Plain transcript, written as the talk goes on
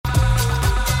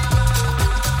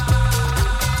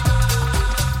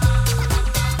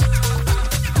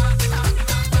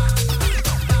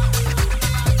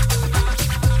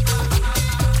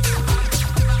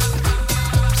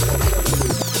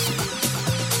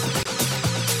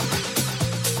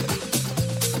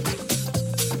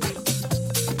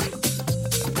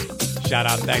Shout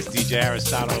out, thanks DJ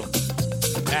Aristotle.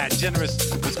 Mad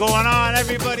Generous. What's going on,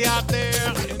 everybody out there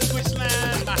in Twitch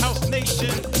land, my house nation?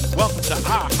 Welcome to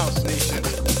our house nation.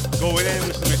 Going in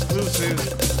with some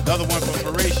exclusives. Another one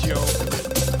from Horatio.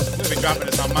 We'll be dropping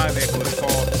this on my label. It's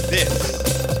called This.